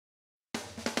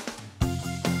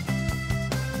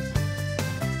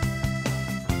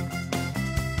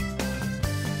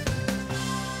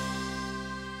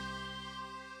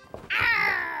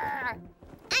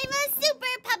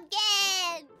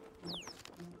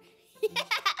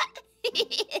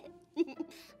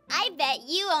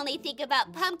you only think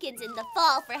about pumpkins in the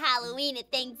fall for Halloween and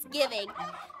Thanksgiving.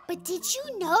 But did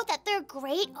you know that they're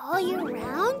great all year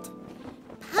round?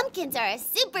 Pumpkins are a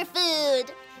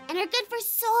superfood and are good for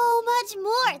so much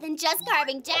more than just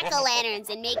carving jack-o'-lanterns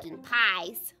and making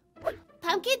pies.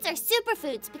 Pumpkins are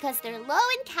superfoods because they're low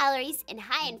in calories and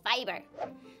high in fiber.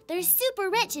 They're super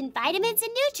rich in vitamins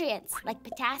and nutrients like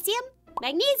potassium,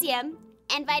 magnesium,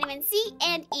 and vitamin C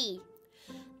and E.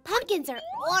 Pumpkins are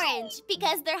orange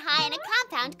because they're high in a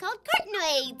compound called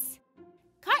carotenoids.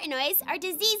 Carotenoids are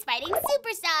disease-fighting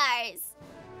superstars.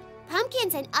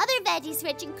 Pumpkins and other veggies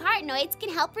rich in carotenoids can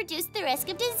help reduce the risk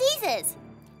of diseases.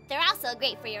 They're also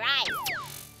great for your eyes.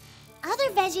 Other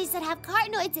veggies that have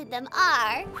carotenoids in them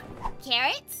are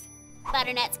carrots,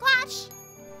 butternut squash,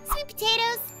 sweet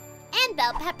potatoes, and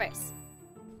bell peppers.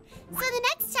 So the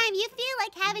next time you feel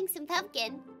like having some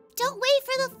pumpkin, don't wait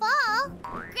for the fall.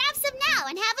 Grab some now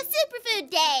and have a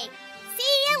superfood day.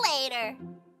 See you later.